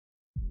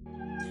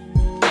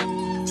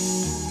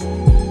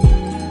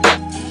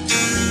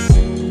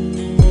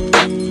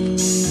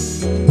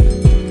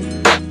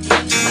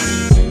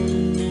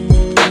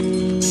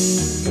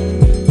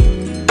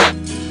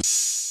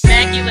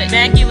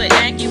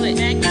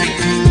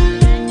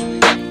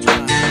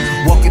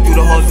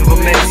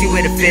moments, you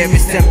where the fear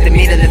is tempting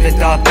me to live in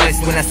darkness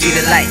when I see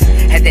the light.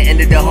 At the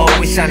end of the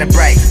hallway shining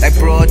bright, like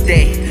broad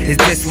day. Is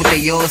this what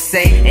they all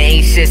say?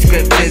 Ancient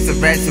scriptures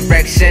of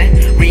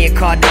resurrection,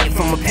 reincarnating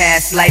from a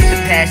past life.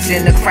 The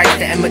passion of Christ,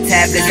 the Emma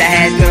tablets, I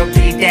had to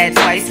repeat that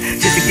twice,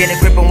 just to get a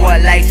grip on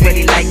what life's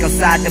really like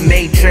outside the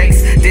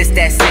matrix. This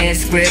that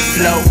Sanskrit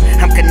flow,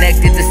 I'm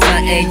connected to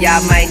something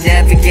y'all might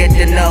never get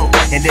to know.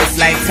 In this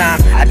lifetime,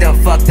 I done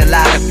fucked a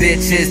lot of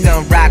bitches,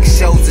 done rock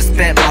shows and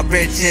spent my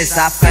riches.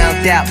 I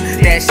found out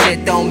that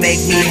shit don't make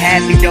me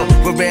happy though.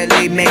 What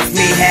really makes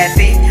me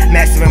happy?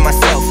 Mastering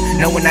myself,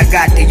 knowing I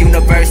got the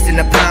universe in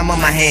the palm of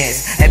my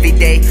hands. Every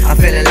day I'm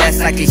feeling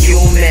less like a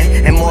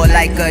human and more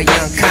like a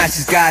young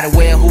conscious God,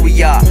 aware of who we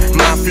are.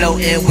 Mind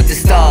floating with the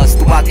stars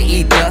throughout the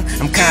ether.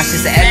 I'm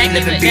conscious of every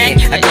living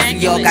being. I guess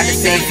we all got the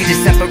same features,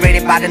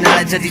 separated by the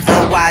knowledge of these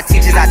worldwide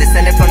teachers. I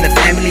descended from the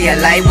family of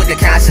light with the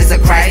conscience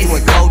of Christ.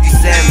 When cold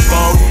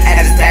symbols,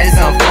 as his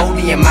patterns unfold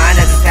in your mind,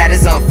 as his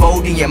patterns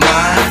unfold in your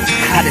mind.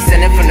 I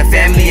descended from the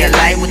family of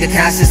light with the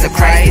conscience of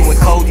Christ. When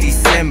cold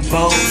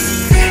symbols,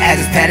 as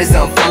his patterns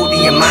unfold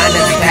in your mind,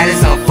 as his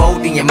patterns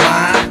unfold in your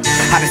mind.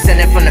 I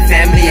descended from the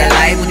family of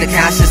light with the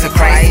conscience of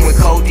Christ. When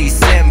cold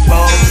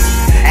symbols,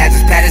 as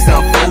his patterns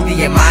unfold in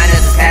your mind,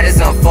 as his patterns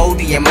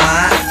unfold in your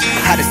mind.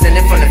 I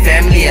descended from the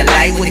family of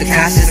light with the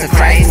conscience of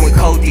Christ. When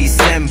cold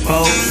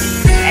symbols,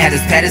 as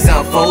his patterns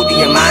unfold in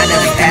your mind,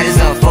 as his patterns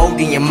unfold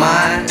in your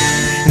mind.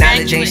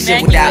 Knowledge ain't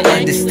shit without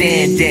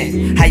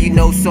understanding. How you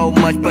know so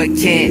much but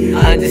can't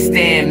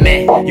understand,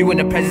 man? You in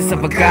the presence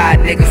of a God,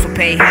 nigga, so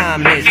pay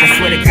homage. I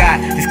swear to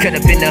God, this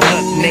could've been the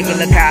hook, nigga.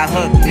 Look how I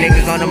hook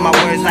niggas onto my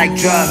words like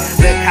drugs.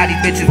 Look how these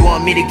bitches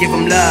want me to give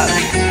them love.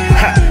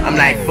 I'm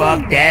like,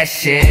 fuck that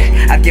shit.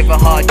 I give a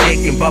hard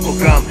dick and bubble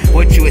gum.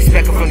 What you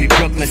expectin' from these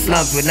Brooklyn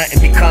slums where nothing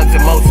becomes the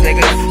most,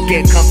 niggas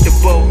get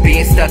comfortable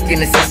being stuck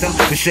in the system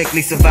with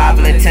strictly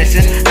survival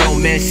intentions.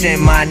 Don't mention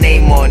my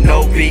name or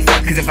no beef,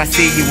 cause if I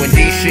see you in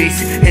these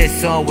streets,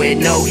 it's on with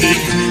no heat.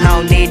 I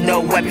don't need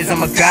no weapons,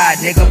 I'm a god,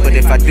 nigga. But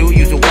if I do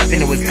use a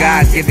weapon, it was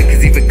God given,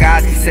 cause even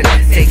God's considered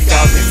takes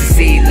darkness to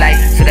see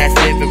light. So that's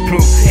living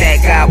proof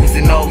that God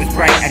wasn't always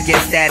bright. I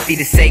guess that be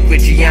the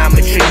sacred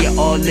geometry of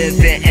all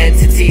living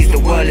entities. The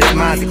world is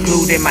mine,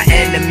 including my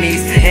enemies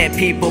and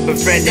people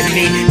befriending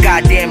me.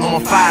 Goddamn, I'm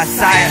on fire,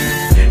 sire.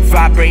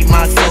 Vibrate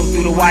my soul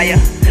through the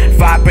wire,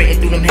 vibrating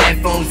through them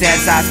headphones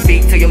as I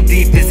speak to your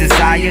deepest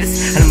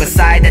desires. And the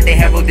Messiah that they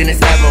herald in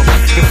this herald.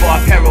 Before I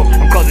peril,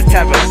 I'm causing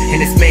terror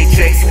in this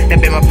matrix. That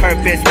been my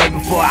purpose way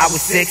before I was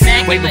 6.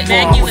 Way before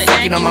I was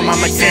sucking on my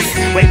mama's tits.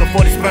 Way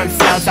before the sperm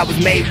cells I was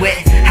made with.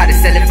 I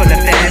descended from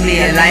the family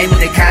of light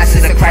with the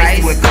conscience of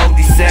Christ. With cold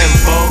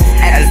symbol,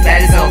 as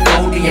that is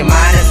unfolding your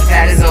mind, as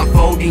that is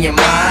unfolding your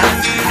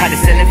mind. I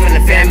descended from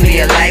the family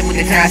of light with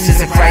the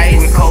conscience of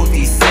Christ. With cold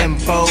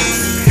symbols,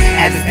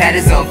 as the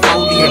patterns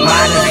unfold in your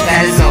mind, as the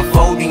patterns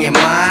unfold in your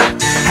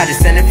mind. I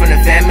descended from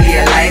the family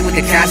of light with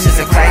the conscience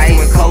of Christ.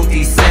 When cold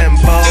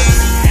symbols,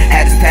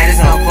 as the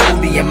patterns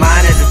unfold in your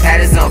mind, as the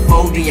patterns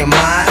unfold in your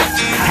mind.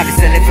 I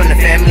descended from the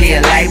family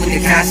of light with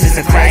the conscience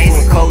of Christ.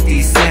 When cold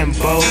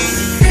symbols,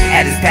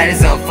 as the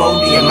patterns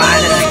unfold in your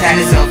mind, as the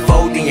patterns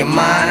unfold in your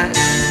mind.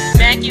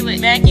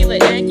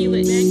 Immaculate.